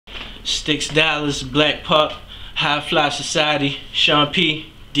Stix Dollaz, Black Pup, High Fly Society, Sean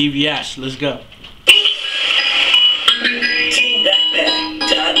P, DVS. Let's go.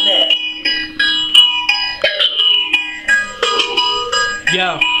 Teambackpack.net.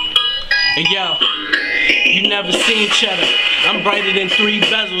 Yo, hey yo, you never seen cheddar. I'm brighter than 3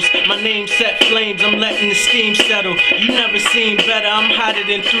 bezels. My name set flames, I'm letting the steam settle. You never seen better, I'm hotter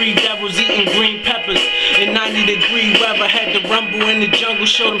than 3 devils eating green peppers. In 90-degree weather, had to rumble in the jungle,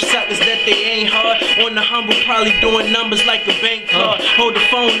 show them suckers that they ain't hard. On the humble, probably doing numbers like a bank card. Hold the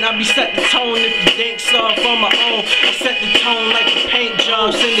phone, I be set the tone if the dinks off on my own. I set the tone like the paint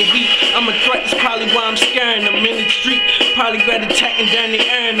jobs in the heat. I'm a threat, that's probably why I'm scaring them in the street. Probably grab attacking down the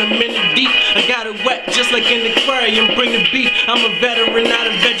air in a minute deep. I got it wet just like in the aquarium, bring the beef. I'm a veteran, not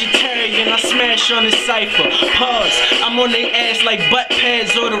a vegetarian. I smash on this cipher. Pause. I'm on their ass like butt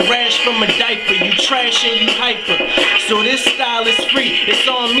pads or the rash from a diaper. You trash and you hyper. So this style is free. It's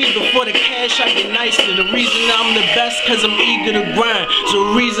on me before the cash I get nicer. The reason I'm the best cause I'm eager to grind. So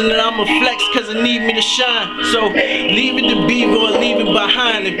the reason that I'm a flex cause I need me to shine. So leave it to Beaver or leave it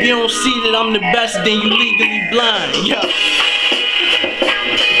behind. If you don't see that I'm the best, then you legally blind. Yeah.